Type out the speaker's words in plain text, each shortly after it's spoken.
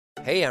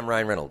Hey, I'm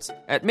Ryan Reynolds.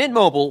 At Mint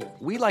Mobile,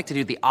 we like to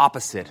do the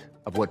opposite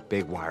of what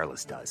Big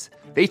Wireless does.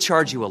 They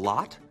charge you a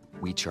lot,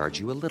 we charge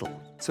you a little.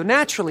 So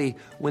naturally,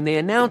 when they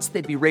announced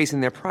they'd be raising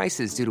their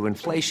prices due to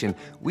inflation,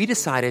 we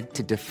decided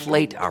to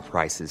deflate our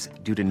prices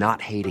due to not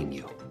hating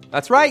you.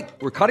 That's right.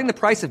 We're cutting the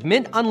price of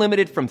Mint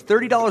Unlimited from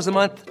 $30 a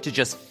month to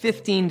just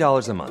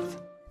 $15 a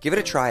month. Give it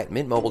a try at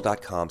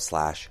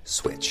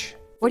mintmobile.com/switch.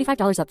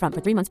 $45 up front for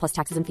 3 months plus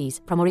taxes and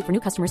fees. Promo rate for new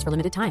customers for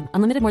limited time.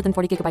 Unlimited more than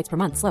 40 gigabytes per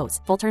month. Slows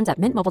full terms at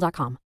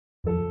mintmobile.com.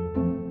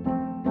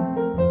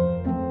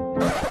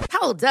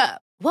 Hold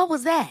up. What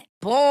was that?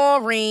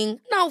 Boring.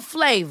 No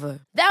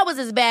flavor. That was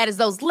as bad as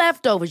those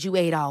leftovers you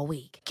ate all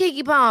week.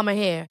 Keke Palmer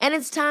here, and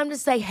it's time to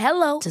say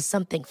hello to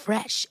something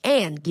fresh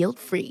and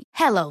guilt-free.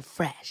 Hello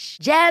Fresh.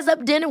 Jazz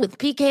up dinner with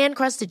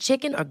pecan-crusted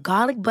chicken or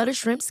garlic butter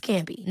shrimp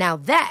scampi. Now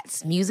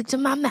that's music to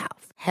my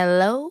mouth.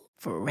 Hello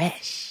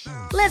Fresh.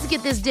 Let's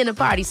get this dinner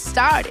party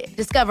started.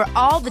 Discover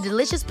all the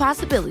delicious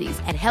possibilities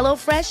at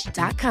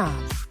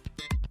hellofresh.com.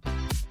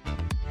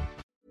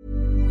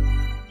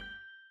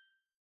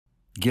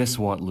 Guess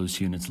what,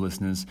 Loose Units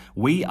listeners?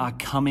 We are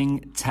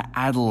coming to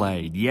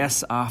Adelaide.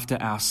 Yes, after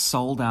our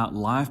sold-out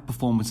live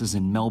performances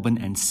in Melbourne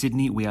and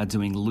Sydney, we are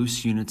doing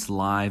Loose Units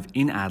live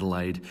in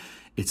Adelaide.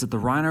 It's at the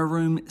Rhino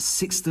Room,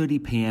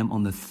 6:30 p.m.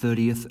 on the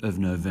 30th of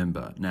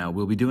November. Now,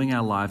 we'll be doing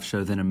our live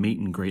show, then a meet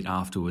and greet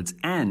afterwards,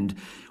 and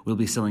we'll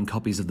be selling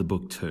copies of the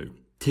book too.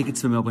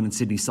 Tickets for Melbourne and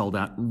Sydney sold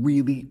out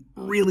really,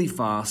 really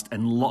fast,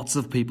 and lots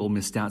of people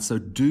missed out, so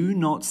do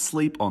not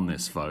sleep on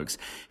this, folks.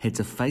 Head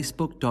to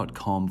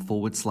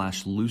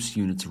facebook.com/Loose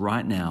Units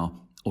right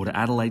now, or to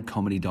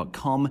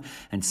adelaidecomedy.com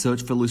and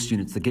search for Loose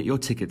Units to get your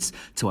tickets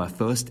to our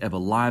first ever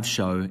live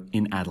show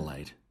in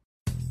Adelaide.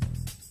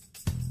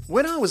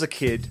 When I was a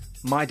kid,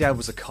 my dad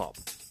was a cop.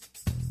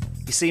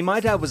 You see, my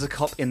dad was a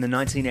cop in the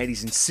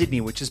 1980s in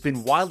Sydney, which has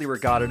been widely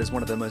regarded as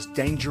one of the most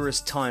dangerous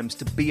times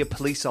to be a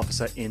police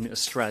officer in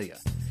Australia.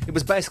 It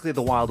was basically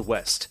the Wild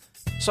West.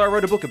 So I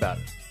wrote a book about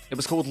it. It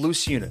was called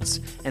Loose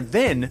Units. And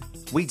then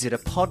we did a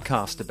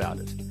podcast about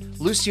it.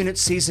 Loose Units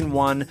Season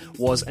 1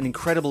 was an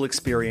incredible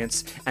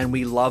experience, and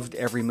we loved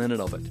every minute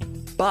of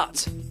it.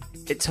 But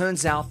it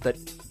turns out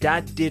that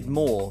Dad did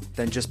more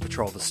than just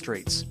patrol the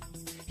streets.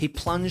 He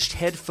plunged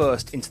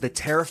headfirst into the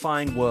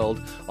terrifying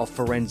world of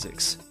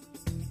forensics.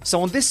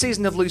 So on this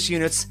season of Loose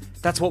Units,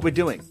 that's what we're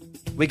doing.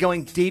 We're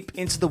going deep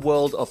into the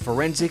world of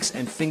forensics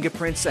and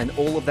fingerprints and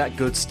all of that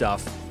good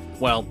stuff.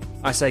 Well,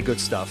 I say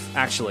good stuff.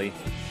 Actually,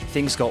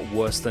 things got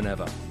worse than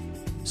ever.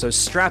 So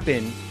strap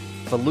in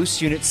for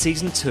Loose Units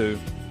Season 2,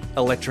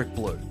 Electric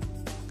Blue.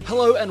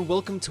 Hello and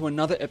welcome to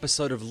another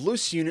episode of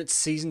Loose Units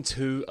Season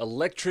 2,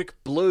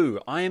 Electric Blue.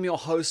 I am your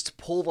host,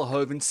 Paul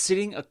Verhoeven.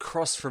 Sitting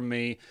across from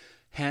me,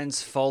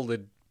 hands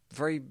folded,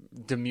 very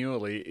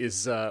demurely,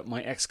 is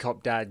my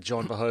ex-cop dad,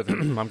 John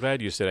Verhoeven. I'm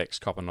glad you said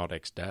ex-cop and not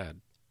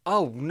ex-dad.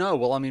 Oh, no.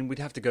 Well, I mean, we'd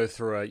have to go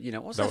through a,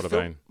 what was that would have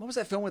film? been. What was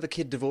that film where the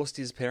kid divorced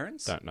his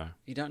parents? Don't know.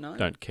 You don't know?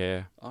 Don't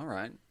care. All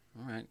right,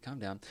 calm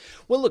down.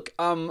 Well, look,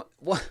 the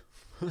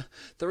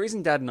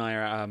reason Dad and I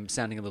are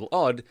sounding a little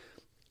odd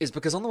is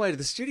because on the way to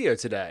the studio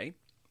today,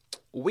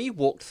 we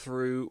walked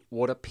through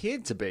what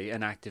appeared to be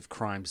an active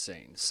crime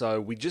scene.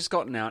 So we'd just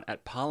gotten out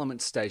at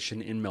Parliament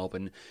Station in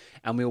Melbourne,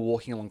 and we were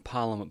walking along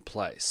Parliament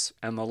Place.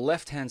 And the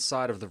left-hand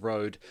side of the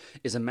road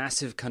is a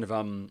massive kind of,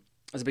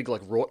 there's a big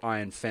like wrought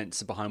iron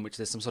fence behind which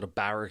there's some sort of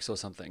barracks or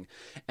something.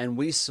 And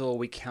we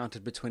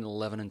counted between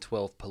 11 and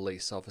 12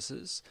 police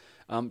officers.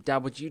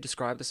 Dad, would you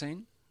describe the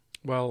scene?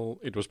 Well,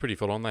 it was pretty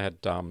full on. They had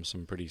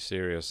some pretty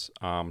serious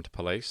armed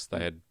police.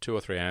 They had 2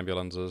 or 3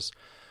 ambulances.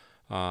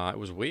 It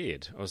was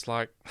weird. It was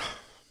like,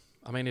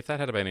 I mean, if that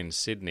had been in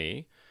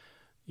Sydney,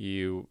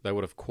 they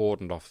would have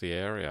cordoned off the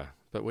area.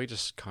 But we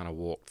just kind of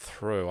walked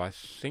through. I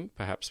think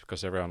perhaps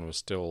because everyone was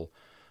still,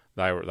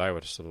 they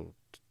were sort of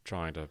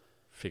trying to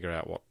figure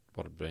out what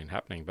had been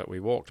happening. But we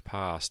walked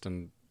past,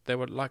 and there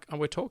were like, and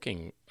we're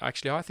talking.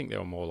 Actually, I think there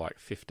were more like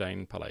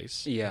 15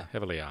 police,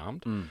 heavily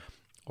armed,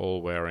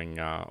 all wearing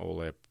all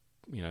their,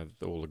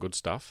 all the good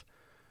stuff,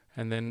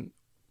 and then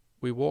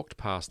we walked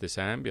past this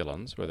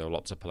ambulance where there were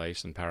lots of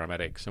police and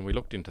paramedics, and we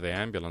looked into the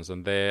ambulance,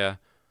 and there,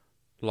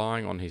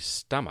 lying on his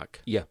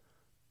stomach,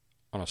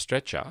 on a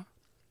stretcher,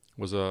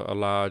 was a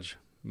large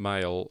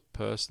male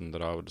person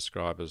that I would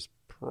describe as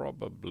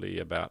probably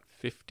about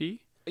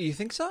 50. You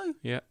think so?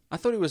 Yeah. I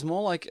thought he was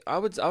more like, I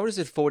would have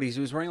said 40s. He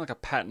was wearing like a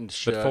patterned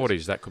shirt. But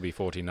 40s, that could be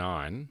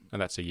 49,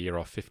 and that's a year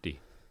off 50.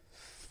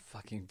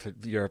 Fucking,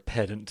 you're a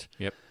pedant.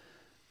 Yep.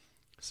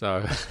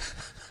 So...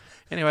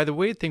 Anyway, the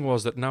weird thing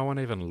was that no one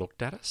even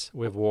looked at us.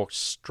 We've walked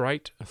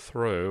straight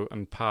through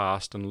and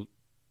past and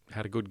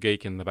had a good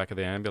geek in the back of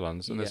the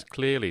ambulance, and there's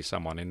clearly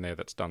someone in there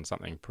that's done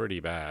something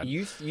pretty bad.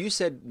 You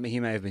said he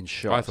may have been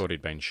shot. I thought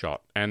he'd been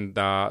shot. And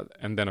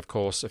then, of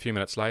course, a few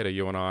minutes later,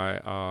 you and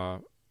I,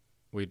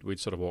 we'd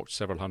sort of walked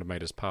several hundred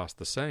metres past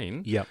the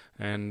scene. Yep.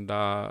 And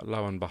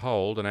lo and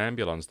behold, an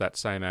ambulance, that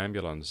same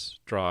ambulance,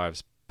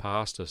 drives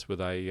past us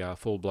with a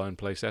full-blown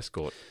police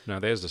escort.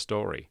 Now, there's the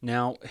story.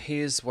 Now,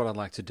 here's what I'd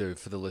like to do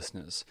for the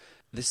listeners.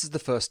 This is the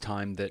first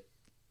time that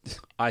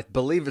I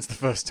believe it's the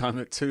first time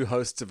that two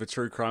hosts of a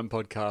true crime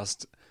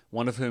podcast,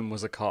 one of whom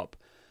was a cop,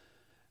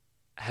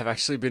 have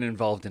actually been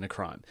involved in a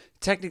crime.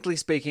 Technically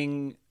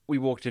speaking, we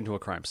walked into a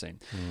crime scene.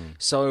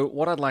 So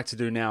what I'd like to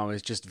do now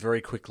is just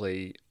very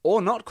quickly,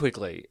 or not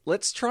quickly,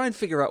 let's try and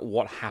figure out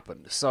what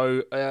happened.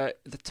 So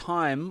the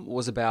time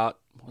was about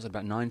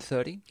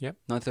 9:30? Yep.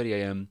 9:30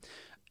 a.m.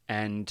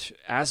 And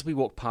as we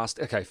walked past...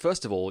 Okay,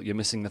 first of all, you're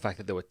missing the fact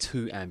that there were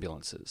two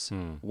ambulances.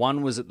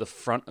 One was at the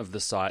front of the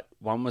site.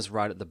 One was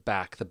right at the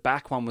back. The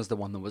back one was the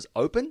one that was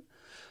open.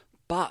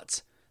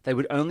 But they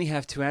would only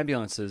have two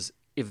ambulances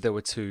if there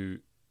were two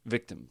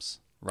victims,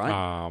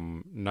 right?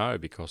 No,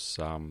 because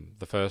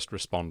the first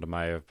responder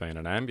may have been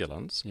an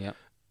ambulance, Yeah.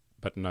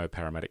 but no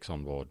paramedics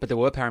on board. But there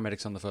were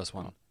paramedics on the first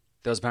one.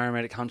 There was a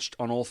paramedic hunched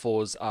on all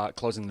fours,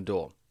 closing the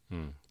door.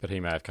 But he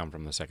may have come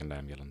from the second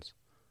ambulance.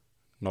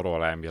 Not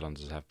all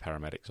ambulances have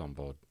paramedics on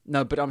board.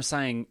 No, but I'm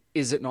saying,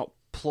 is it not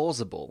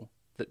plausible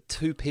that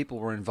two people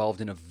were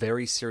involved in a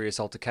very serious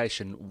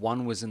altercation?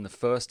 One was in the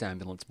first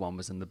ambulance, one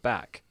was in the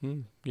back.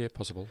 Yeah,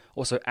 possible.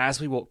 Also,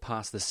 as we walked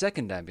past the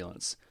second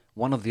ambulance,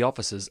 one of the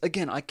officers,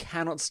 again, I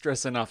cannot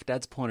stress enough,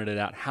 Dad's pointed it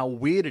out, how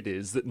weird it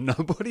is that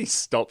nobody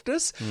stopped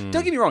us.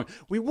 Don't get me wrong,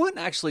 we weren't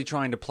actually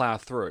trying to plow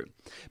through.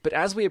 But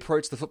as we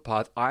approached the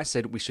footpath, I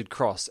said we should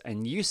cross,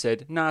 and you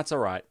said, nah, it's all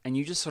right, and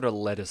you just sort of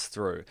led us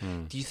through.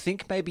 Do you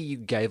think maybe you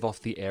gave off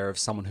the air of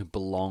someone who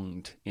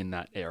belonged in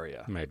that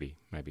area? Maybe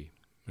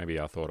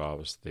I thought I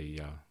was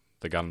the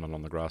gunman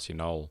on the grassy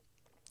knoll.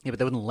 Yeah, but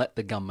they wouldn't let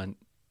the gunman...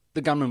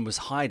 The gunman was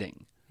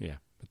hiding. Yeah,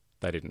 but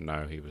they didn't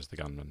know he was the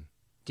gunman.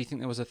 Do you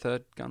think there was a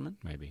third gunman?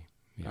 Maybe.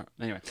 Yeah. All right,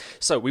 anyway,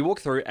 so we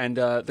walked through, and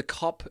there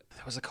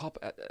was a cop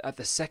at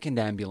the second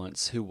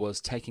ambulance who was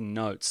taking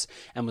notes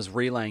and was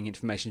relaying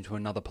information to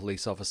another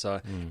police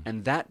officer,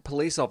 and that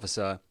police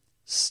officer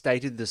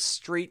stated the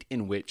street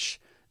in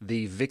which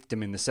the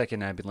victim in the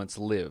second ambulance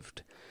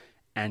lived.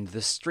 And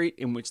the street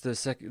in which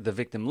the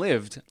victim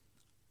lived,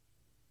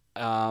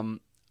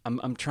 I'm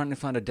trying to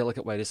find a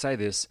delicate way to say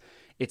this,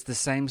 it's the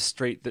same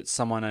street that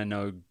someone I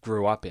know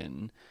grew up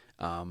in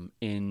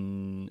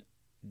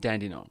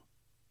Dandenong.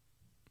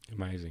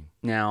 Amazing.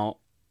 Now,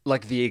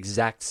 like the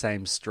exact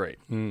same street.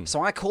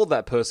 So I called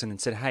that person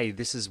and said, "Hey,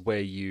 this is where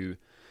you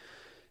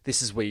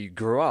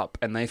grew up,"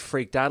 and they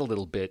freaked out a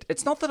little bit.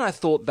 It's not that I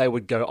thought they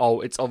would go,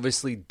 "Oh, it's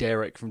obviously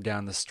Derek from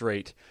down the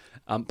street."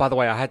 By the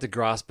way, I had to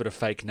grasp at a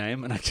fake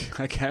name, and I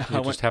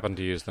just happened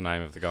to use the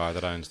name of the guy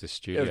that owns this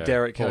studio. Of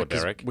Derek. Poor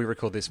Derek. We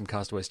record this from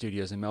Castaway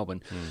Studios in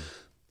Melbourne.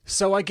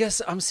 So I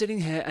guess I'm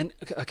sitting here and,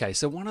 okay,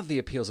 so one of the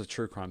appeals of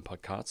true crime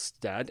podcasts,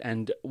 Dad,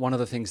 and one of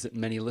the things that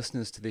many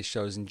listeners to these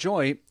shows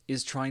enjoy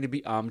is trying to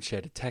be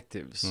armchair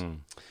detectives.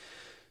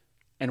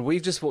 And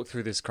we've just walked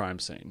through this crime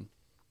scene,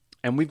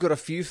 and we've got a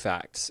few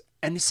facts,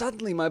 and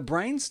suddenly my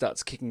brain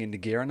starts kicking into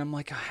gear, and I'm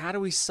like, how do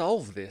we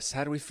solve this?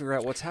 How do we figure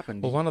out what's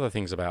happened? Well, one of the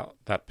things about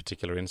that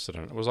particular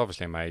incident, it was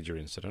obviously a major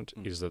incident,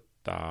 is that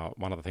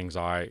one of the things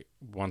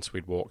once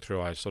we'd walked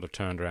through, I sort of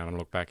turned around and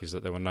looked back, is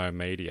that there were no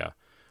media,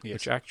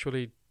 which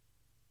actually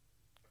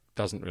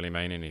doesn't really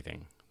mean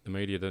anything. The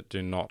media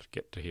do not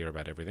get to hear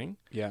about everything.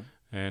 Yeah.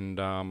 And,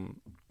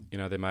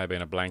 there may have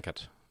been a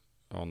blanket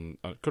on...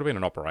 it could have been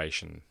an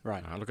operation.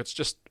 Right.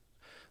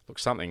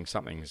 Something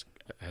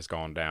has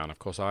gone down. Of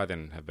course, I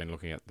then have been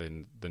looking at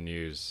the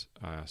news,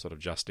 sort of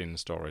just-in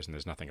stories, and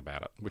there's nothing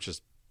about it, which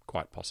is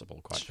quite possible,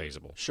 quite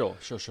feasible. Sure.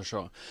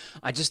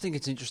 I just think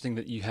it's interesting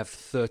that you have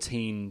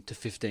 13 to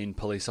 15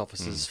 police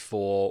officers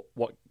for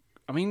what...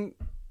 I mean,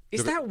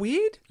 is that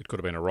weird? It could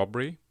have been a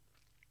robbery.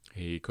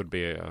 He could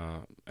be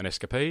an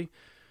escapee,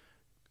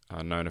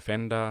 a known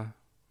offender.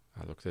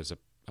 Look, there's a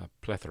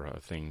plethora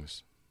of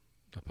things,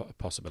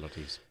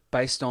 possibilities.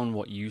 Based on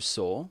what you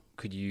saw,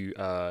 could you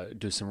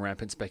do some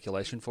rampant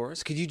speculation for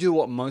us? Could you do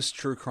what most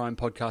true crime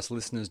podcast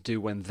listeners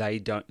do when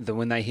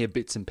they hear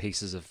bits and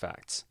pieces of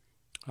facts?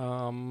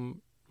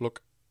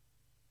 Look,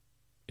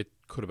 it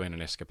could have been an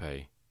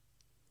escapee.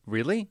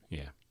 Really?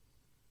 Yeah.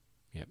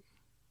 Yep.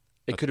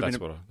 It could have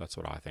been. That's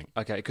what I think.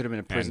 Okay, it could have been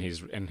a prison.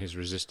 And he's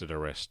resisted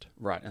arrest.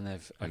 Right, and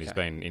he's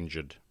been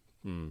injured,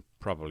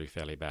 probably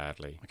fairly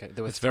badly. Okay,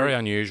 it's very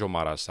unusual,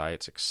 might I say.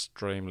 It's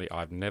extremely.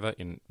 I've never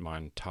in my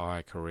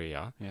entire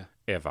career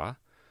ever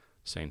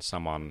seen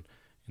someone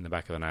in the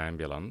back of an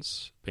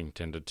ambulance being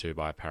tended to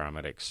by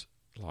paramedics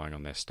lying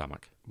on their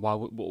stomach. Why?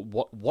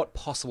 What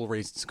possible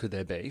reasons could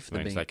there be for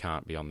them being... they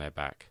can't be on their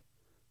back,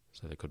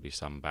 so there could be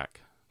some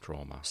back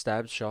trauma.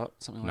 Stabbed, shot,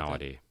 something like that. No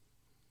idea,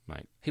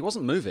 mate. He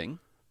wasn't moving.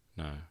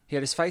 No. He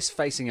had his face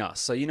facing us.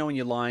 So, when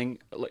you're lying,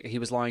 he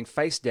was lying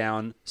face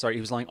down. Sorry, he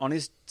was lying on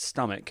his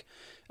stomach,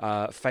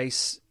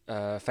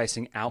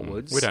 facing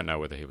outwards. We don't know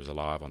whether he was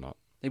alive or not.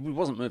 He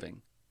wasn't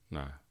moving.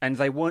 No. And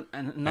they weren't.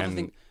 And another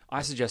thing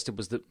I suggested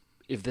was that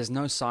if there's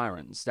no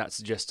sirens, that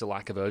suggests a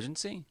lack of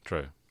urgency.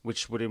 True.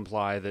 Which would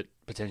imply that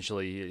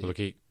potentially... Look,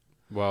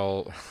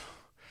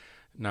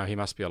 no, he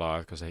must be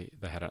alive because they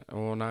had a...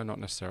 Oh, no, not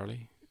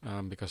necessarily.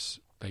 Because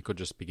they could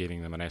just be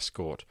giving them an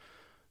escort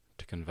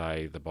to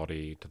convey the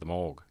body to the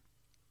morgue.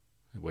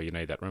 where you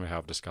need that. Remember how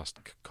I've discussed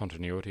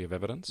continuity of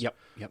evidence? Yep.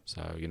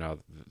 So,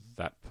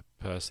 that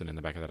person in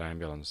the back of that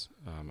ambulance,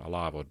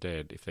 alive or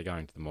dead, if they're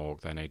going to the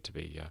morgue, they need to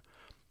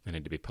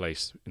be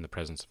police in the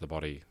presence of the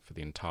body for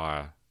the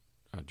entire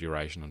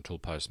duration until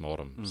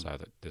post-mortem, so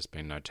that there's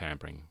been no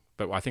tampering.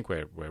 But I think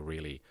we're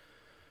really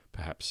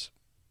perhaps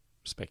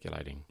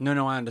speculating.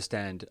 No, I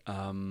understand.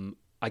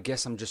 I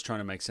guess I'm just trying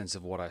to make sense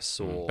of what I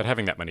saw. But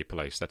having that many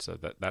police,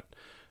 that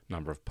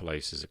number of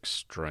police is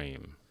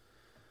extreme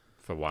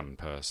for one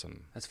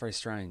person. That's very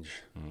strange.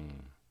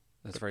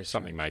 That's very strange.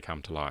 Something may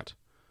come to light.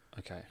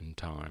 Okay. In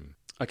time.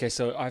 Okay,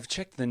 so I've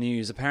checked the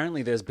news.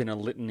 Apparently there's been a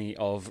litany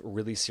of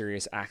really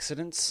serious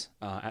accidents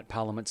at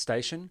Parliament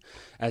Station,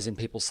 as in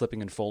people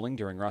slipping and falling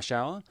during rush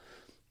hour.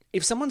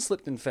 If someone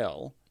slipped and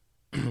fell,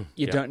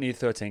 you don't need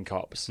 13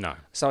 cops. No.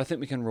 So I think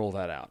we can rule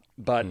that out.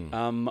 But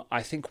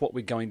I think what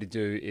we're going to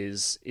do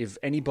is, if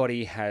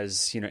anybody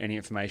has, any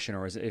information,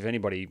 or if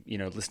anybody,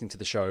 listening to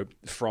the show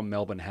from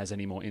Melbourne has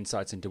any more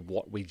insights into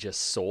what we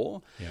just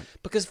saw. Yeah.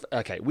 Because,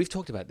 okay, we've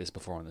talked about this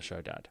before on the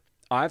show, Dad.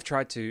 I've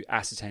tried to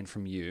ascertain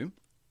from you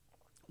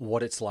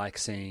what it's like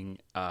seeing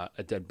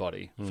a dead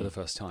body for the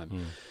first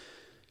time.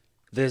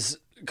 There's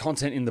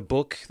content in the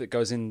book that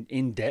goes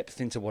in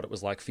depth into what it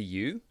was like for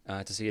you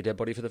to see a dead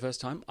body for the first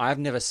time. I've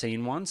never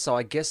seen one, so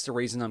I guess the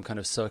reason I'm kind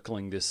of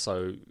circling this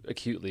so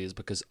acutely is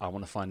because I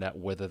want to find out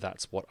whether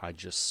that's what I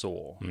just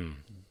saw.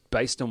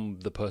 Based on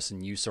the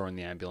person you saw in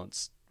the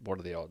ambulance, what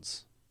are the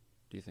odds,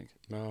 do you think?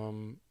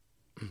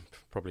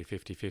 Probably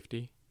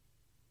 50-50.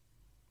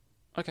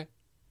 Okay.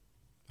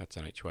 That's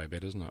an each way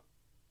bet, isn't it?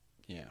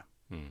 Yeah.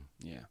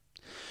 Yeah.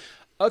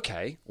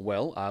 Okay,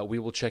 well, we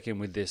will check in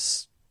with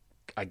this,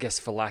 I guess,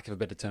 for lack of a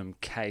better term,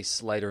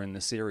 case later in the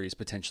series,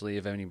 potentially,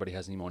 if anybody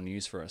has any more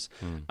news for us.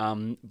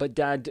 But,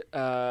 Dad,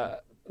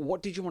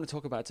 what did you want to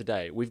talk about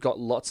today? We've got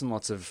lots and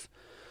lots of...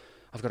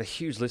 I've got a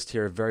huge list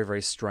here of very,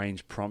 very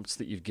strange prompts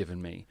that you've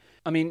given me.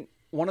 I mean,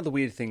 one of the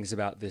weird things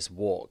about this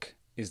walk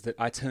is that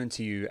I turned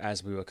to you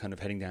as we were kind of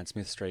heading down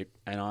Smith Street,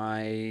 and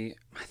I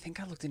think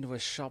I looked into a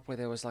shop where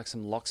there was like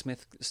some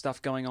locksmith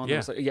stuff going on.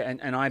 Yeah.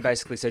 And I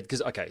basically said,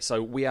 because, okay,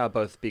 so we are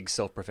both big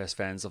self-professed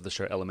fans of the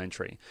show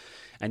Elementary.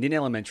 And in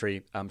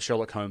Elementary,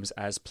 Sherlock Holmes,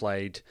 as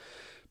played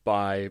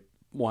by,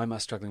 why am I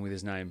struggling with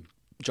his name?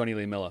 Johnny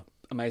Lee Miller.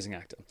 Amazing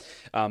actor.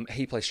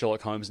 He plays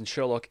Sherlock Holmes, and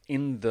Sherlock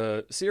in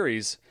the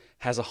series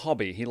has a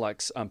hobby. He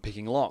likes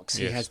picking locks.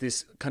 Yes. He has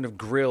this kind of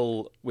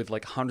grill with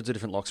like hundreds of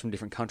different locks from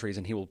different countries,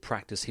 and he will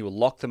practice. He will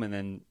lock them and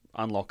then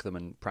unlock them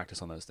and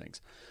practice on those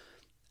things.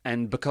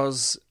 And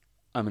because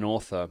I'm an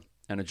author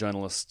and a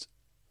journalist,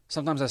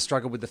 sometimes I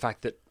struggle with the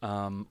fact that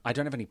I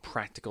don't have any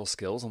practical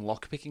skills, and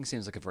lockpicking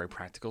seems like a very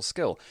practical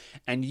skill.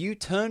 And you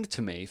turned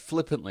to me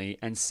flippantly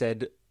and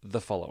said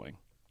the following.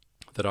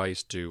 That I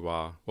used to,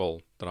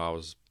 that I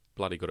was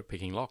bloody good at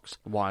picking locks.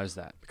 Why is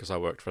that? Because I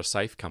worked for a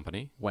safe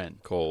company. When?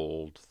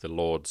 Called the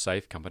Lord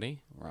Safe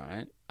Company.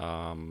 Right.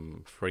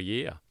 For a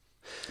year.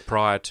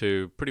 Prior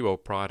to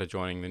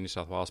joining the New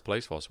South Wales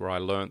Police Force, where I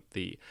learnt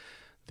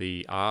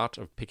the art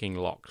of picking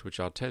locks, which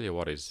I'll tell you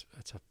what is,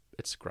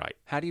 it's great.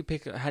 How do you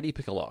pick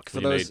a lock?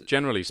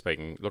 Generally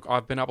speaking, look,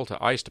 I've been able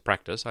to. I used to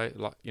practice. I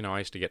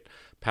used to get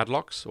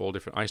padlocks, all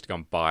different. I used to go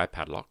and buy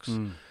padlocks,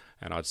 and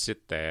I'd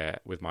sit there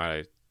with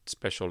my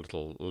special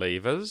little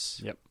levers.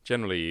 Yep.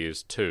 Generally, you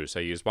use two. So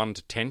you use one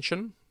to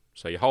tension.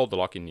 So you hold the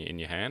lock in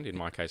your hand. In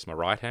my case, my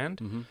right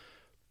hand,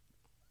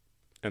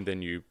 and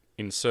then you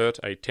insert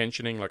a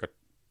tensioning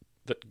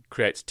that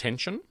creates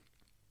tension.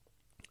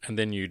 And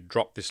then you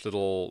drop this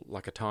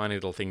like a tiny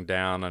little thing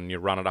down, and you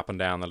run it up and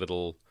down the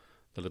little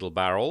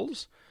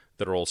barrels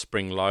that are all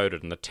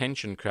spring-loaded, and the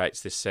tension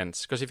creates this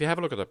sense. Because if you have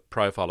a look at the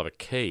profile of a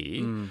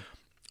key,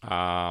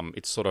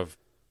 it's sort of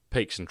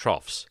peaks and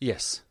troughs.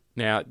 Yes.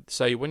 Now,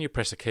 so when you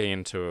press a key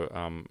into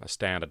a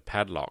standard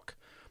padlock,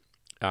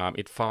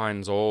 it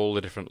finds all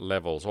the different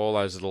levels, all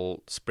those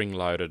little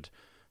spring-loaded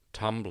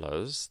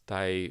tumblers.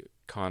 They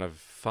kind of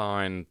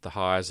find the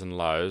highs and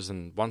lows,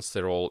 and once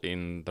they're all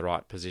in the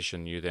right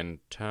position, you then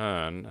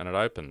turn and it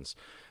opens.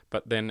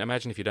 But then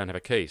imagine if you don't have a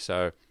key.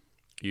 So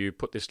you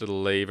put this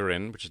little lever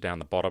in, which is down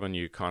the bottom, and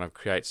you kind of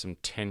create some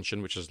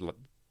tension, which is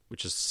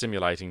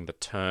simulating the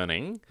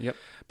turning. Yep.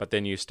 But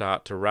then you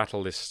start to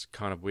rattle this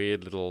kind of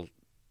weird little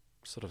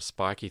sort of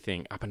spiky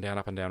thing up and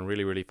down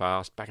really, really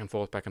fast, back and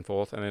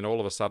forth, and then all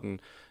of a sudden,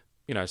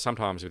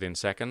 sometimes within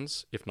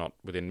seconds, if not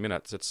within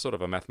minutes, it's sort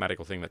of a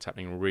mathematical thing that's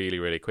happening really,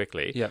 really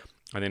quickly. Yep.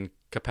 And then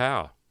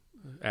kapow,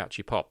 out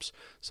she pops.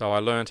 So I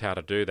learned how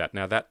to do that.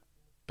 Now that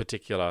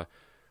particular,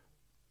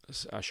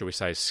 shall we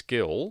say,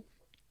 skill,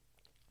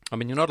 I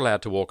mean, you're not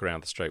allowed to walk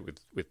around the street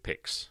with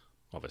picks,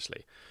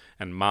 obviously.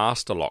 And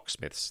master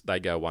locksmiths, they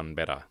go one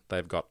better.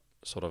 They've got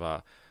sort of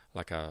a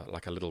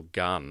little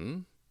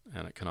gun,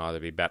 and it can either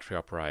be battery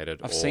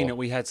operated. I've seen it.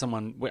 We had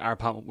someone. Our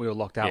apartment. We were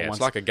locked out. Yeah, once.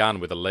 It's like a gun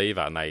with a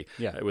lever, and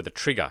with a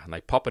trigger, and they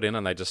pop it in,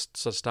 and they just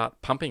sort of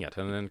start pumping it,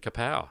 and then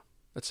kapow.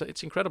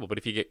 It's incredible. But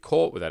if you get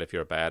caught with that, if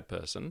you're a bad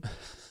person,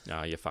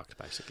 you're fucked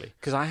basically.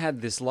 Because I had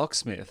this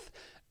locksmith,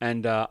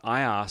 And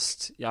I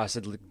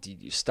said, "Look,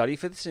 did you study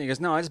for this?" And he goes,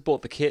 "No, I just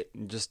bought the kit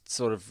and just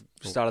sort of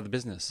started the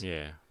business."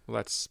 Yeah.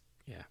 Well,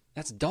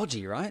 That's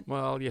dodgy, right?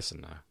 Well, yes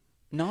and no.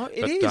 No,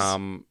 it is.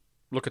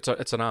 Look,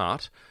 it's an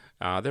art.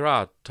 There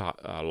are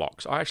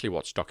locks. I actually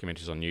watch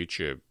documentaries on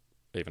YouTube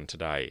even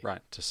today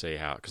to see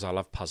how, because I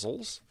love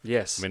puzzles.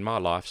 Yes. I mean, my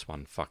life's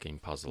one fucking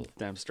puzzle.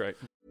 Damn straight.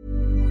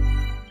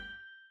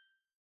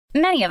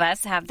 Many of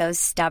us have those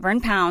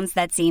stubborn pounds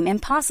that seem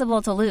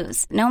impossible to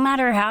lose, no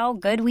matter how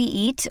good we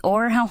eat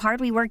or how hard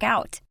we work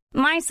out.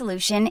 My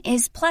solution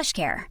is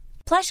PlushCare.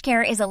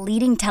 PlushCare is a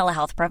leading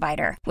telehealth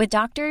provider with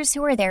doctors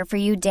who are there for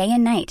you day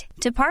and night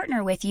to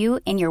partner with you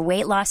in your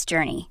weight loss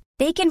journey.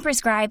 They can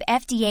prescribe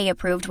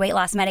FDA-approved weight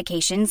loss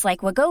medications like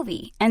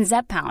Wegovy and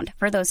Zepbound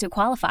for those who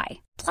qualify.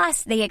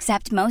 Plus, they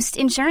accept most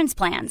insurance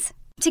plans.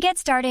 To get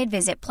started,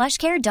 visit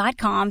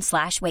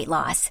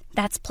plushcare.com/weightloss.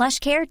 That's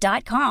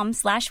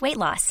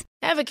plushcare.com/weightloss.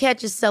 Ever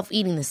catch yourself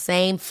eating the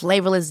same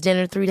flavorless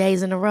dinner 3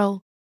 days in a row?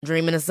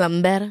 Dreaming of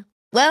something better?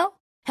 Well,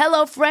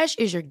 HelloFresh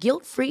is your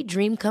guilt-free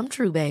dream come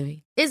true,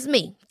 baby. It's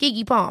me,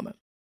 Keke Palmer.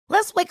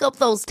 Let's wake up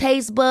those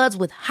taste buds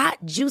with hot,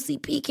 juicy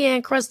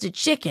pecan-crusted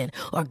chicken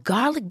or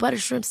garlic butter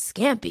shrimp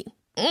scampi.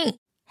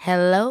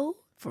 Hello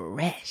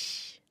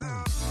Fresh.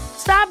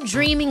 Stop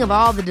dreaming of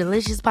all the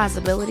delicious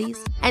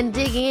possibilities and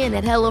dig in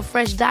at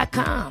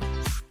HelloFresh.com.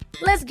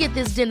 Let's get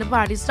this dinner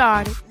party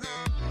started.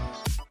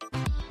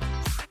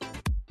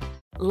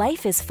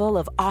 Life is full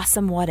of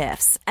awesome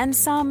what-ifs, and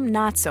some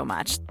not so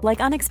much,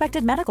 like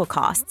unexpected medical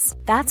costs.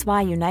 That's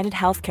why United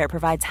Healthcare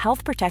provides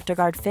Health Protector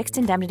Guard fixed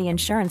indemnity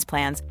insurance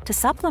plans to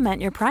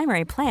supplement your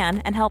primary plan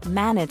and help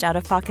manage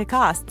out-of-pocket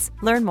costs.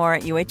 Learn more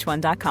at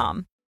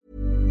UH1.com.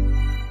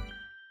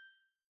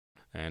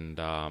 And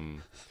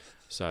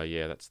so,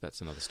 yeah,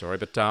 that's another story.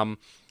 But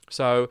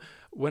so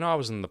when I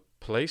was in the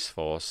police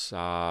force,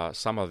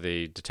 some of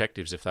the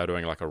detectives, if they were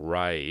doing like a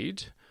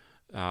raid,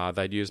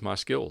 they'd use my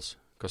skills.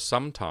 Because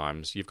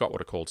sometimes you've got what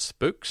are called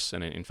spooks,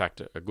 and in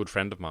fact, a good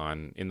friend of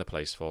mine in the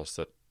police force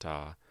that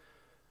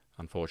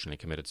unfortunately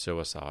committed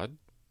suicide.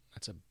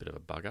 That's a bit of a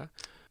bugger.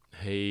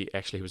 He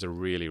was he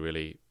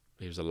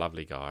was a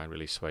lovely guy, a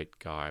really sweet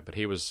guy, but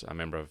he was a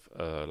member of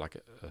like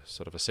a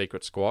sort of a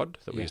secret squad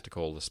that we used to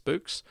call the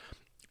spooks,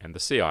 and the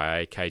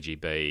CIA,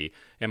 KGB,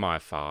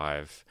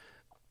 MI5,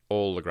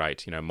 all the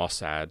great,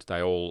 Mossad,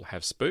 they all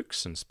have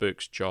spooks, and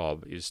spooks'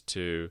 job is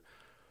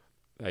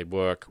they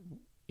work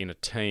in a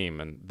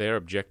team, and their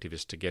objective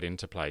is to get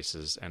into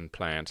places and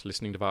plant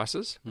listening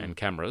devices and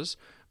cameras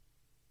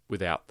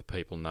without the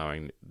people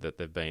knowing that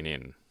they've been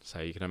in.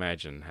 So you can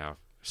imagine how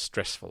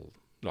stressful,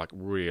 like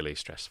really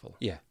stressful.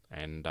 Yeah.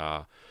 And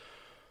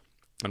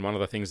one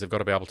of the things they've got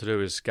to be able to do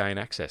is gain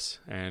access.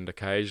 And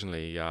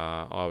occasionally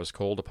I was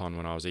called upon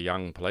when I was a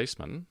young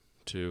policeman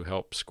to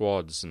help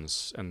squads and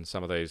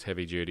some of these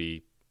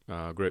heavy-duty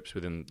groups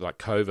within, like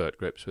covert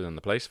groups within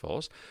the police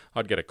force.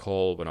 I'd get a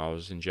call when I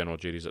was in general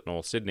duties at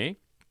North Sydney,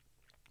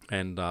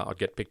 and I'd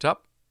get picked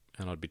up,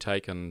 and I'd be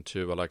taken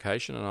to a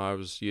location, and I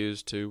was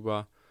used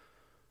to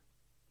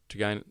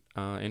gain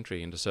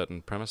entry into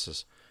certain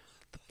premises.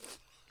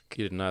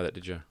 You didn't know that,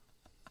 did you?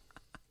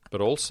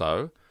 But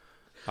also,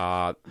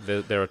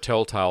 there are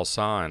telltale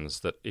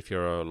signs that if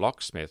you're a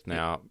locksmith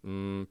now,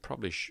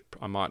 probably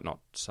I might not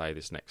say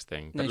this next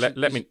thing, but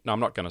I'm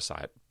not going to say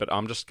it, but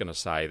I'm just going to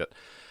say that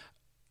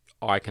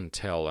I can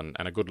tell, and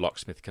a good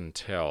locksmith can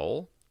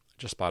tell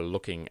just by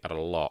looking at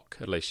a lock,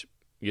 at least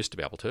used to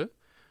be able to.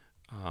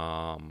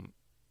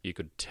 You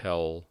could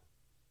tell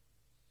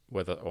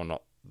whether or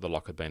not the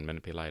lock had been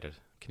manipulated.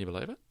 Can you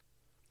believe it?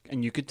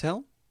 And you could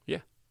tell?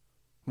 Yeah.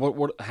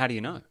 What? How do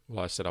you know?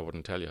 Well, I said I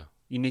wouldn't tell you.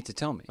 You need to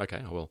tell me.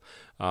 Okay, I will.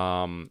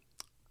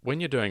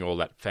 When you're doing all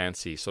that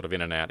fancy sort of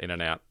in and out,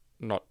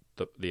 not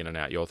the in and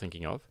out you're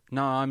thinking of.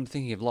 No, I'm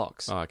thinking of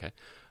locks. Oh, okay.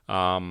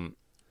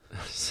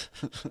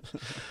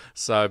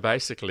 So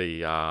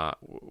basically,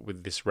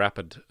 with this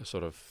rapid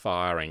sort of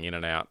firing in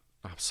and out,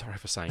 I'm sorry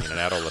for saying in and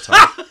out all the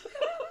time.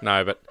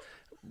 No, but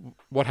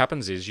what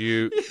happens is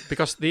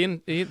because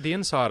the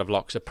inside of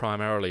locks are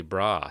primarily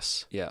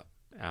brass. Yeah.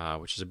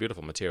 Which is a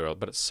beautiful material,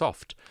 but it's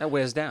soft. That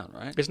wears down,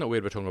 right? Isn't it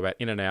weird we're talking about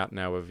in and out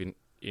now? We've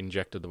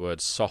injected the word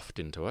soft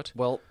into it.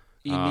 Well,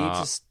 you need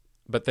to...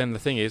 But then the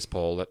thing is,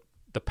 Paul, that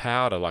the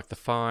powder, like the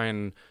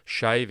fine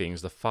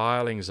shavings, the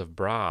filings of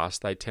brass,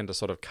 they tend to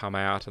sort of come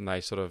out and they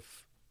sort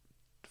of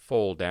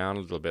fall down a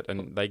little bit,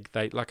 and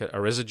they like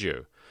a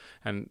residue.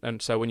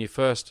 And so when you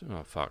first...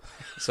 Oh, fuck.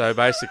 So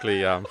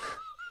basically... there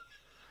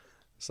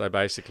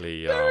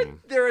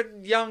are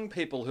young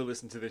people who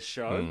listen to this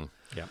show.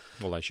 Yeah,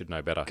 well, they should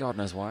know better. God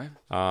knows why.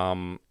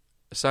 And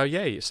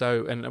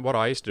what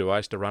I used to do, I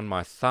used to run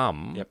my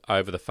thumb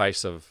over the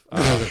face of...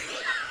 I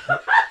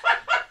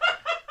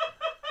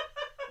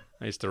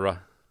used to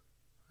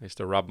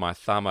rub my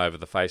thumb over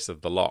the face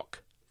of the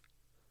lock,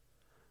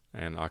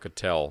 and I could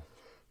tell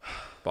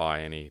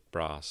by any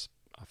brass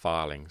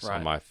filings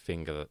on my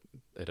finger that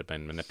it had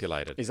been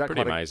manipulated. Is that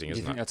pretty quite amazing, do you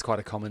isn't think it? that's quite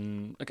a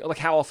common... Like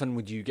how often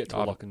would you get to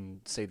a lock and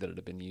see that it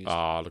had been used?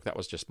 Oh, look, that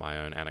was just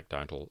my own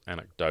anecdotal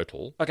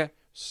Okay.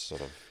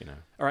 sort of,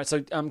 All right,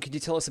 so could you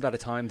tell us about a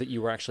time that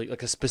you were actually,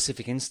 like a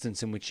specific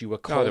instance in which you were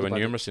called... No, there were by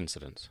numerous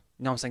incidents.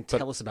 No, I'm saying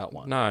tell us about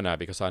one. No,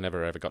 because I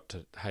never ever got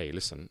to, hey,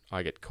 listen,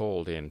 I get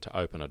called in to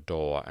open a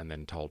door and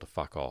then told to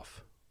fuck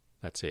off.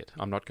 That's it.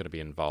 I'm not going to be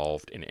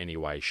involved in any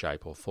way,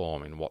 shape or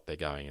form in what they're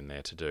going in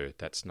there to do.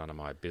 That's none of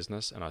my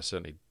business, and I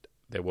certainly...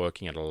 They're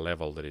working at a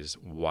level that is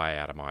way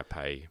out of my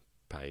pay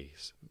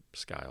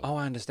scale. Oh,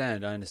 I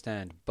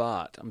understand.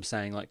 But I'm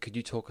saying, like, could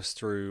you talk us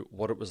through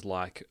what it was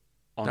like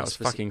on That was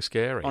fucking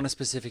scary. on a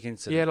specific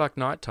incident? Yeah, like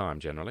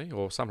nighttime generally,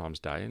 or sometimes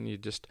day, and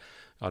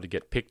I'd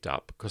get picked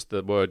up because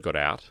the word got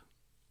out.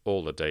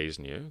 All the Ds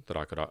knew that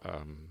I could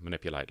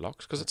manipulate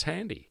locks because it's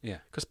handy. Yeah.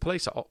 Because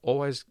police are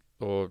always,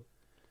 or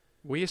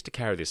we used to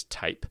carry this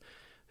tape.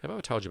 Have I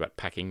ever told you about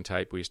packing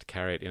tape? We used to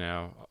carry it in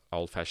our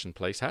old-fashioned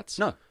police hats.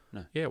 No.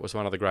 Yeah, it was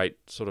one of the great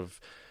sort of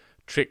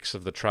tricks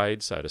of the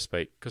trade, so to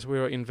speak, because we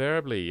were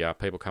invariably,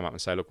 people come up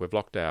and say, look, we've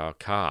locked our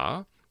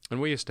car,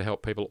 and we used to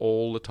help people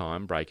all the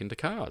time break into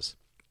cars.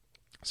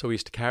 So we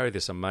used to carry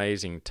this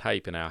amazing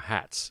tape in our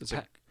hats. It's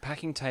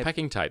packing tape?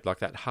 Packing tape, like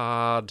that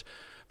hard,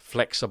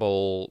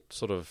 flexible,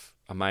 sort of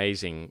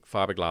amazing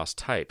fiberglass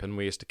tape, and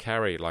we used to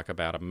carry like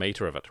about a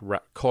metre of it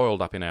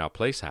coiled up in our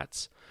police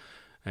hats,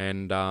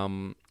 and...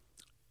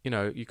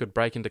 you could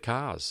break into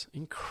cars.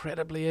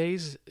 Incredibly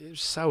easy. It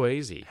was so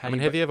easy.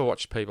 Have you ever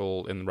watched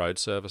people in the road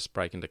service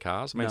break into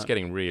cars? It's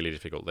getting really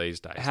difficult these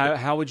days.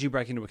 How would you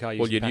break into a car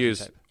using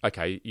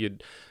tape?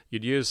 You'd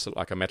use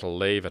like a metal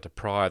lever to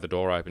pry the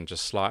door open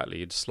just slightly.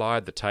 You'd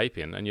slide the tape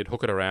in and you'd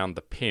hook it around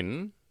the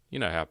pin. You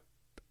know how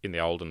in the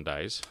olden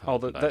days...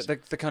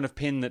 the kind of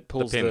pin that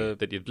pulls the pin,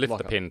 that you'd lift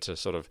the pin to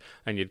sort of...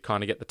 And you'd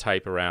kind of get the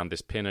tape around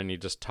this pin and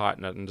you'd just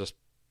tighten it and just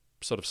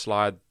sort of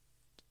slide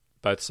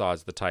both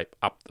sides of the tape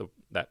up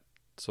that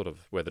sort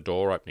of where the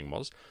door opening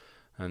was,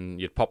 and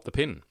you'd pop the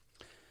pin.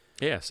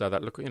 Yeah, so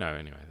that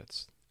anyway,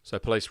 so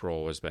police were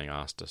always being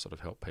asked to sort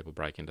of help people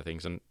break into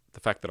things, and the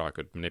fact that I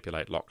could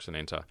manipulate locks and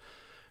enter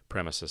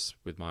premises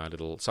with my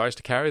little... So I used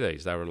to carry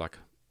these. They were like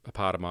a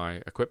part of my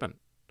equipment.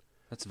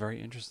 That's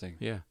very interesting.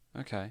 Yeah.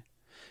 Okay.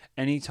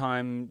 Any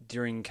time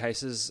during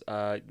cases,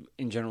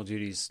 in general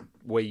duties,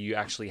 where you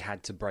actually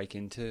had to break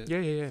into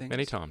things?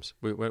 Many times.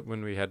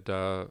 When we had...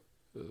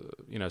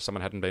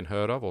 someone hadn't been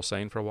heard of or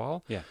seen for a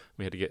while. Yeah.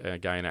 We had to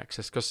gain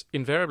access because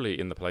invariably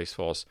in the police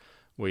force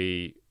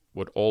we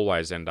would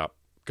always end up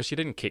because you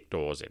didn't kick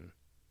doors in,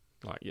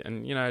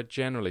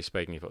 generally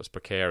speaking, if it was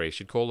precarious,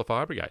 you'd call the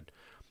fire brigade,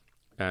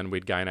 and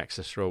we'd gain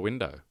access through a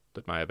window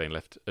that may have been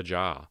left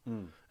ajar,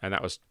 and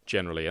that was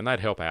generally, and they'd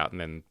help out, and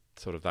then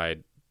sort of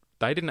they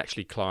didn't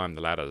actually climb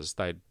the ladders,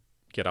 they'd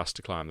get us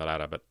to climb the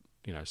ladder, but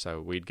so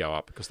we'd go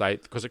up because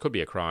it could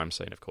be a crime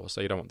scene, of course,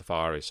 so you don't want the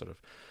fireys sort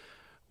of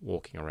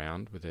walking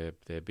around with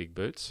their big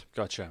boots.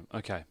 Gotcha.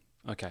 Okay.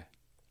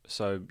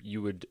 So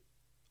you would...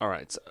 All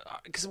right.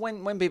 Because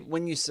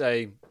when you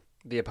say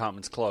the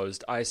apartment's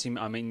closed,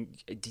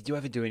 did you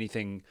ever do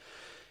anything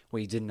where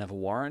you didn't have a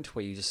warrant,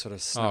 where you just sort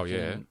of snuck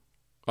in?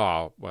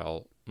 Oh,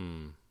 well,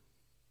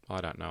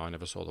 I don't know. I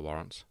never saw the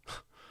warrants.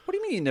 What do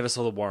you mean you never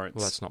saw the warrants?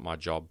 Well, that's not my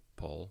job,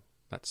 Paul.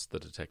 That's the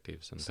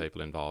detectives and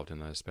people involved in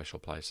those special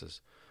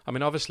places. I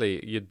mean, obviously,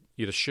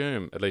 you'd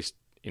assume, at least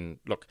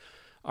look...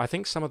 I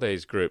think some of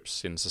these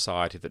groups in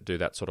society that do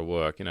that sort of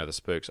work, the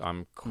spooks,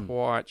 I'm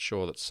quite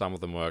sure that some of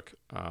them work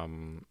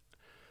beyond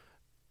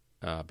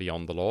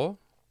the law.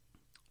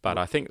 But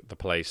I think the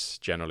police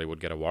generally would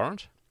get a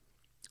warrant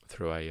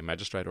through a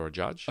magistrate or a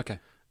judge. Okay.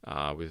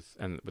 But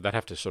they'd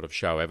have to sort of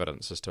show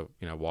evidence as to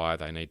why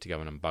they need to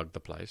go in and bug the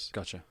place.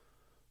 Gotcha.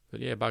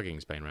 But yeah,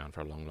 bugging's been around for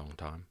a long, long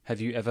time.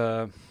 Did you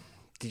ever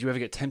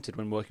get tempted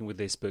when working with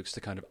these spooks to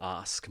kind of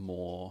ask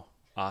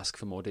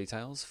for more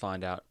details,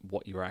 find out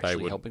what you were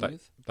actually helping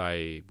with?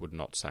 They would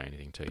not say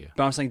anything to you.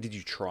 But I'm saying, did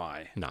you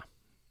try? No.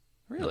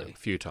 Really? No,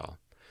 futile.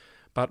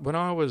 But when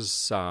I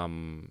was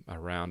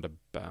around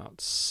about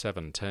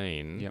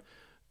 17,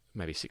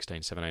 maybe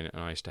 16, 17,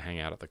 and I used to hang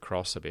out at the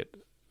Cross a bit,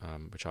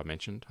 which I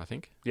mentioned, I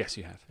think. Yes,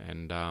 you have.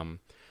 And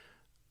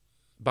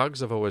bugs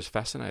have always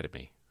fascinated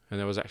me. And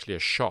there was actually a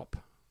shop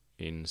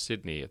in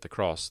Sydney at the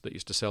Cross that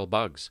used to sell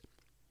bugs.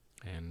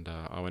 And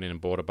I went in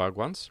and bought a bug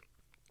once.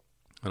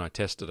 And I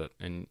tested it,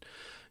 and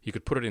you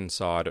could put it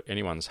inside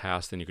anyone's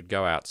house. Then you could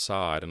go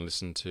outside and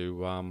listen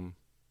to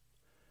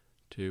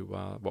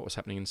what was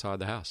happening inside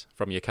the house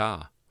from your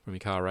car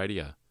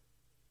radio.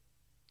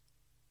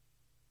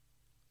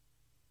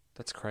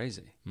 That's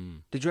crazy.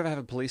 Did you ever have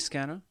a police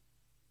scanner?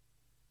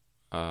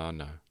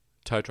 No.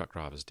 Tow truck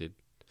drivers did.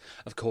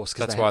 Of course.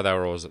 That's why they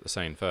were always at the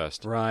scene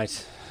first.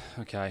 Right.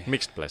 Okay.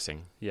 Mixed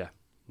blessing. Yeah.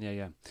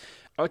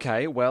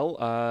 Okay, well,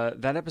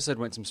 that episode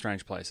went some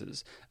strange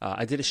places.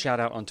 I did a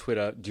shout-out on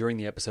Twitter during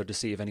the episode to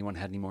see if anyone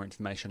had any more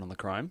information on the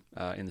crime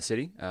in the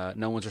city.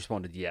 No one's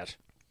responded yet,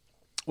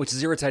 which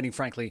is irritating,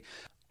 frankly.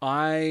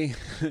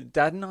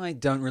 Dad and I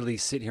don't really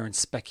sit here and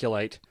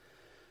speculate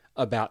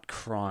about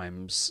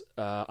crimes.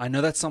 I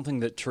know that's something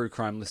that true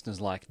crime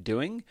listeners like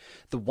doing.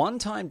 The one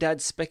time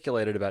Dad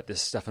speculated about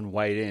this stuff and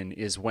weighed in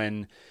is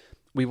when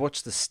we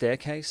watched The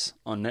Staircase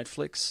on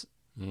Netflix.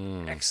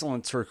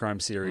 Excellent true crime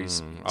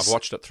series. I've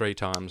watched it 3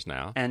 times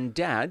now. And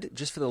Dad,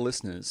 just for the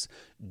listeners,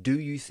 do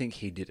you think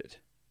he did it?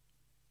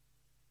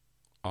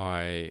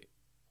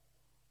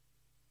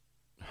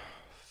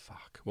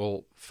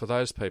 Well, for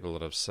those people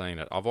that have seen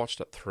it, I've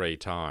watched it 3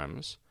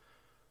 times.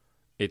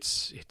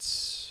 It's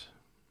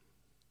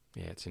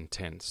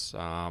intense.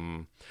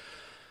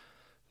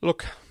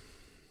 Look,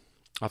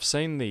 I've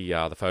seen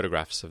the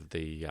photographs of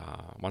the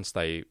once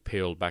they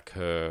peeled back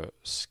her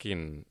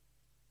skin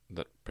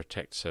that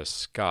protects her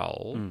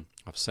skull.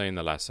 I've seen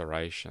the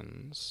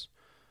lacerations,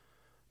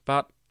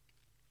 but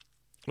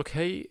look,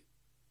 he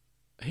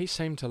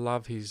seemed to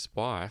love his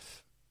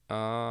wife.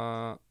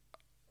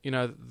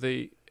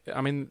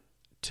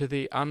 To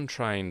the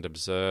untrained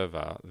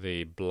observer,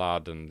 the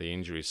blood and the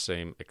injuries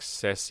seem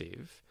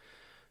excessive.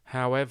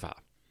 However,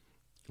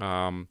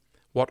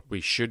 what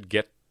we should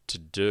get to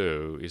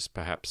do is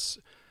perhaps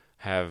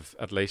have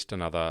at least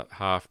another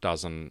half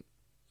dozen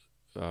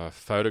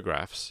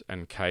photographs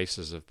and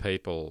cases of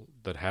people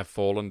that have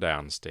fallen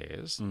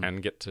downstairs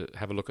and get to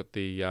have a look at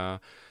the,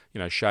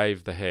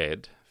 shave the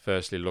head.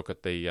 Firstly, look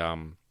at the,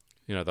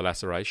 the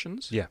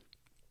lacerations. Yeah.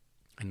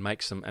 And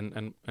make some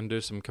and do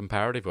some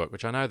comparative work,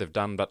 which I know they've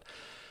done, but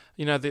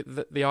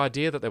the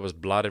idea that there was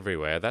blood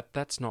everywhere,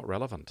 that's not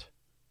relevant,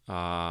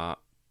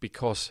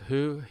 because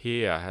who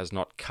here has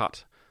not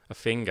cut a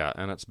finger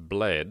and it's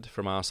bled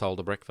from arsehole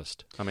to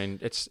breakfast? I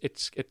mean,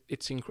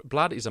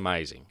 blood is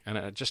amazing, and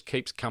it just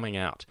keeps coming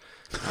out.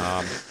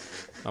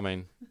 I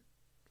mean,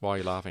 why are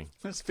you laughing?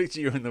 Let's picture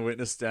you in the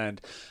witness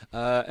stand,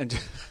 and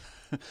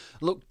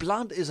look,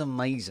 blood is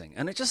amazing,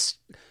 and it just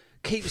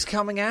keeps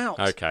coming out.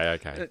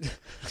 Okay.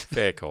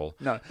 Fair call.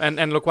 No.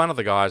 And look, one of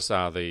the guys,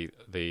 the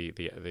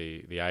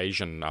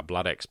Asian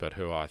blood expert,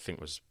 who I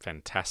think was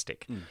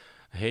fantastic,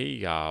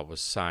 he was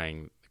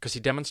saying, because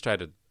he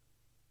demonstrated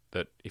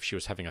that if she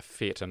was having a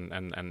fit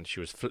and she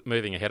was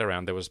moving her head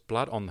around, there was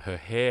blood on her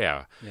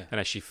hair. Yeah. And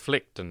as she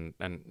flicked and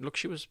look,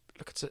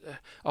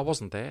 I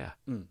wasn't there.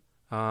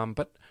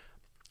 But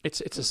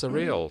it's a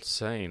surreal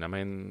scene. I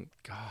mean,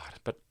 God,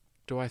 but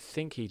do I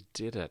think he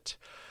did it?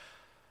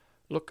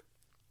 Look,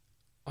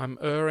 I'm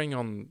erring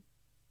on...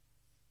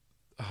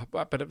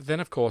 But then,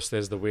 of course,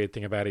 there's the weird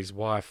thing about his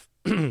wife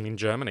in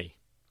Germany.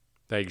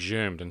 They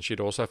exhumed, and she'd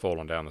also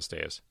fallen down the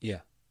stairs. Yeah.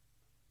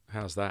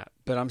 How's that?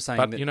 But I'm saying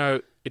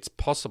But, it's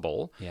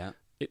possible. Yeah.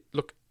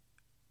 Look...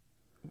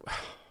 Oh,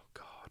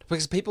 God.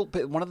 Because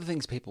one of the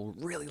things people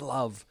really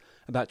love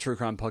about true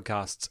crime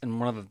podcasts, and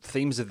one of the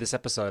themes of this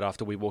episode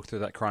after we walked through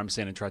that crime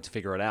scene and tried to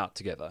figure it out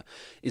together,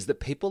 is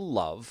that people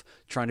love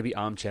trying to be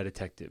armchair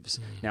detectives.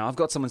 Now, I've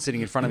got someone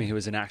sitting in front of me who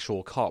is an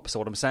actual cop, so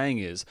what I'm saying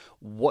is,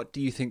 what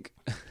do you think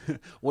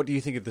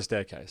of The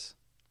Staircase?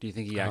 Do you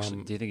think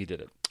he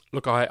did it?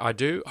 Look, I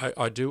do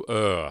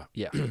err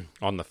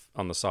on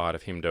the side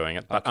of him doing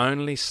it, but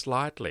only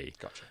slightly.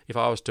 Gotcha. If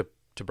I was to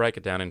break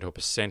it down into a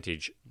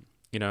percentage,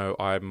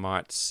 I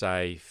might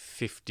say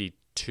 52%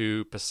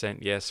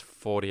 yes,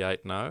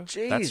 48 no.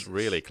 Jeez. That's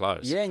really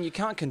close. Yeah, and you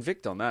can't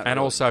convict on that. And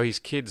really. also his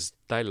kids,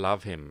 they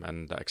love him,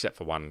 and except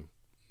for one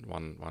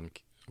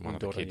of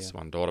the kids,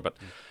 one daughter. But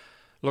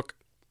look,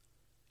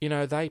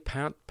 they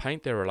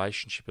paint their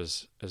relationship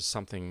as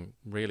something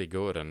really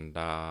good, and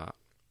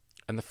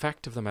the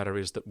fact of the matter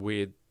is that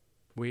weird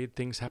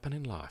things happen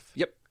in life.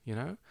 Yep.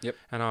 Yep.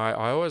 And I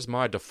always,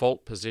 my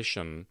default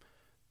position,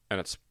 and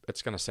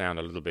it's going to sound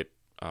a little bit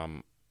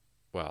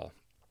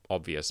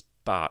obvious,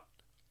 but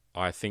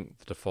I think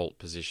the default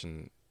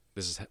position,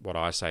 this is what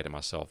I say to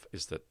myself,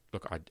 is that,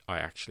 look, I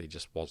actually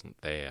just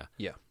wasn't there.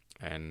 Yeah.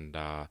 And,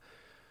 I'm,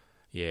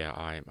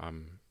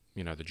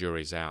 the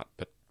jury's out.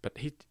 But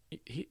he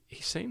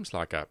seems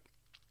like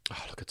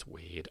it's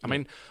weird. I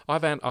mean,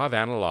 I've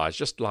analysed,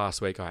 just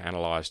last week I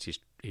analysed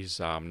his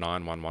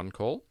 911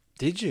 call.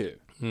 Did you?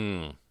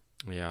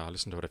 Yeah, I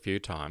listened to it a few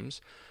times.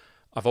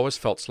 I've always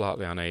felt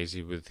slightly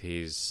uneasy with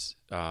his,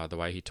 the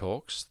way he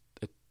talks.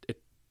 It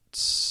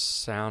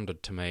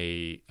sounded to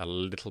me a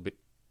little bit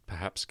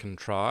perhaps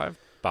contrived,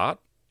 but,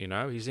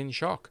 he's in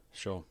shock.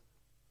 Sure.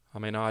 I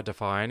mean, I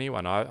defy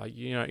anyone.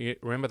 You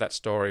remember that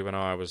story when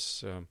I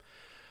was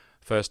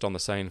first on the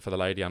scene for The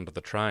Lady Under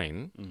the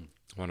Train?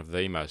 One of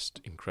the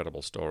most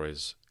incredible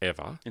stories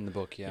ever. In the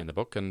book, yeah. In the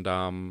book. And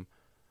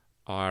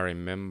I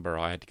remember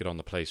I had to get on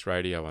the police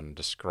radio and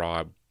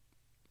describe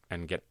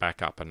and get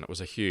back up, and it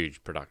was a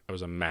huge production. It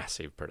was a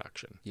massive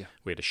production. Yeah.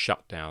 We had to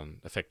shut down,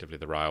 effectively,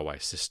 the railway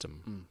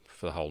system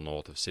for the whole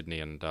north of Sydney,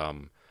 and,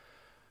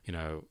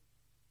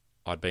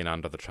 I'd been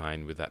under the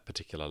train with that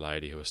particular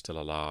lady who was still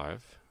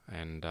alive,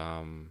 and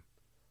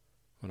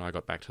when I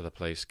got back to the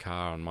police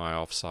car on my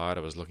offside,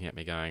 I was looking at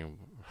me going,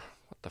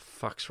 what the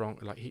fuck's wrong?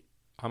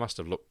 I must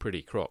have looked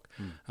pretty crook.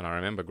 And I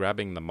remember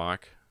grabbing the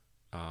mic,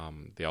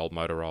 the old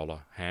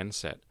Motorola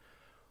handset,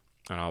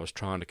 and I was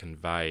trying to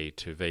convey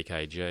to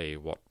VKG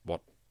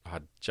what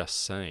I'd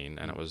just seen,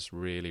 and it was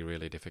really,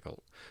 really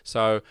difficult.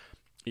 So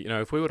you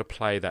know, if we were to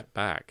play that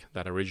back,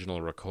 that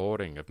original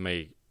recording of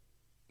me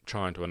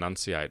trying to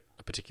enunciate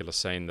a particular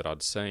scene that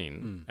I'd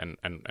seen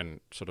and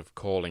sort of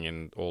calling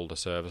in all the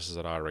services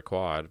that I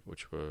required,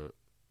 which were,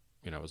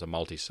 you know, it was a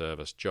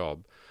multi-service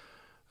job,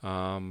 you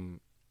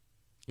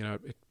know,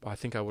 I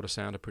think I would have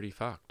sounded pretty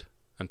fucked.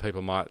 And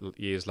people might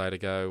years later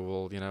go,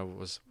 well, you know,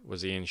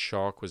 was he in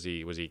shock? Was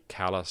he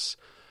callous?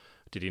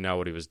 Did he know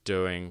what he was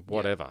doing?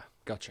 Whatever. Yeah.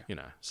 Gotcha. You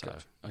know, so.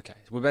 Gotcha. Okay.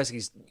 We're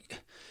basically...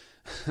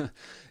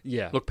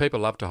 yeah. Look,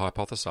 people love to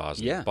hypothesize.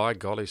 And yeah. By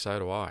golly, so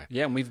do I.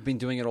 Yeah, and we've been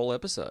doing it all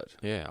episode.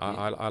 Yeah,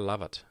 I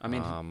love it. I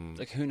mean,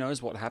 like, who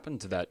knows what happened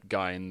to that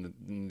guy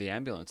in the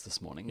ambulance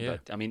this morning? Yeah.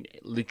 But, I mean,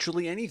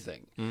 literally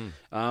anything.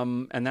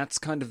 And that's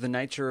kind of the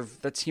nature of...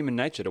 That's human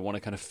nature, to want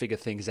to kind of figure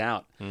things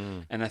out.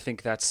 And I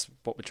think that's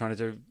what we're trying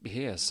to do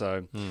here,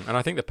 so... And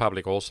I think the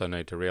public also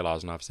need to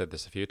realise, and I've said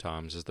this a few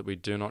times, is that we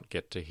do not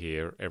get to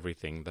hear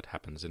everything that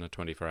happens in a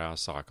 24-hour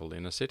cycle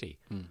in a city.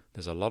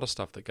 There's a lot of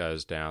stuff that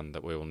goes down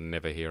that we will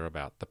never hear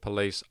about. The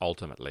police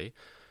ultimately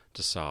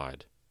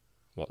decide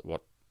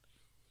what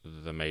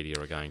the media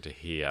are going to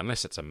hear,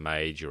 unless it's a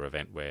major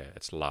event where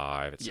it's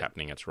live, it's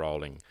happening, it's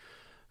rolling,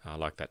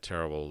 like that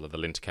terrible the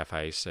Lindt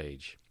Cafe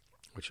siege,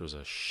 which was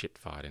a shit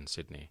fight in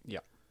Sydney. Yeah.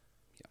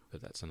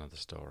 But that's another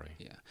story.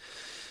 Yeah.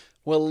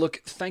 Well,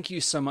 look, thank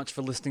you so much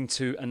for listening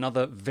to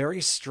another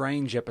very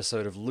strange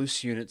episode of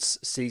Loose Units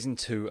Season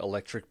 2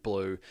 Electric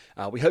Blue.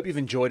 We hope you've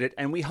enjoyed it,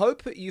 and we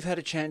hope you've had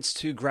a chance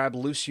to grab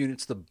Loose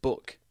Units the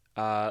book.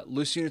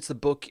 Loose Units the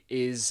book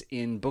is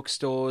in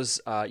bookstores.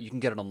 You can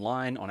get it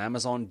online on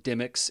Amazon,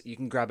 Dimmicks. You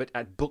can grab it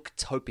at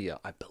Booktopia.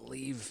 I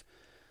believe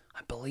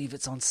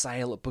it's on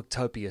sale at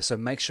Booktopia, so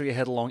make sure you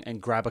head along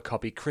and grab a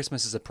copy.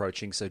 Christmas is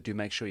approaching, so do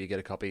make sure you get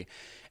a copy.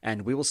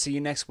 And we will see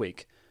you next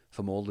week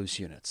for more Loose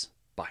Units.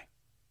 Bye.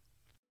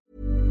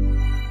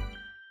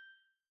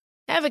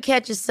 Ever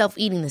catch yourself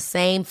eating the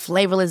same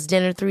flavorless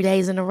dinner 3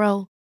 days in a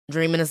row?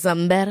 Dreaming of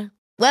something better?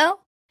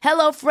 Well,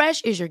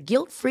 HelloFresh is your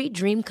guilt-free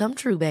dream come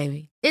true,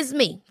 baby. It's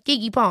me,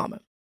 Keke Palmer.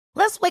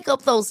 Let's wake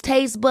up those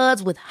taste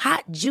buds with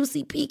hot,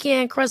 juicy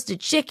pecan-crusted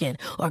chicken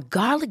or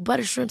garlic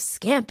butter shrimp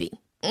scampi.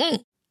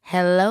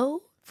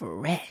 Hello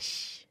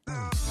Fresh.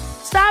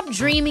 Stop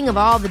dreaming of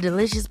all the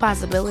delicious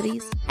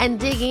possibilities and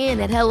dig in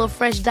at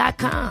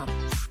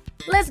HelloFresh.com.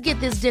 Let's get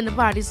this dinner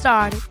party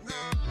started.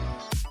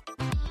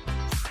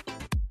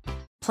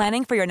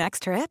 Planning for your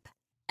next trip?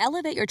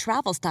 Elevate your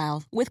travel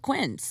style with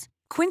Quince.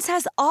 Quince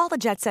has all the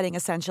jet-setting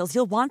essentials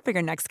you'll want for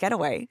your next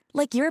getaway,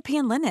 like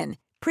European linen,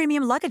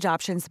 premium luggage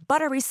options,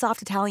 buttery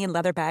soft Italian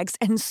leather bags,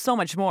 and so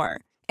much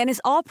more. And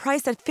is all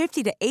priced at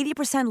 50 to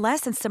 80%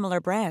 less than similar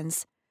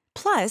brands.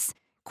 Plus,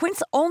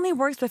 Quince only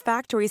works with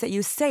factories that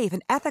use safe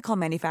and ethical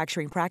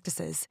manufacturing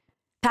practices.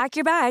 Pack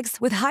your bags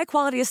with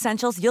high-quality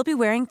essentials you'll be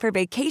wearing for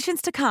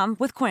vacations to come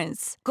with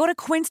Quince. Go to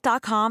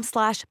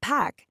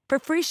quince.com/pack for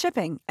free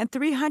shipping and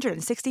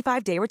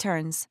 365-day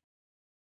returns.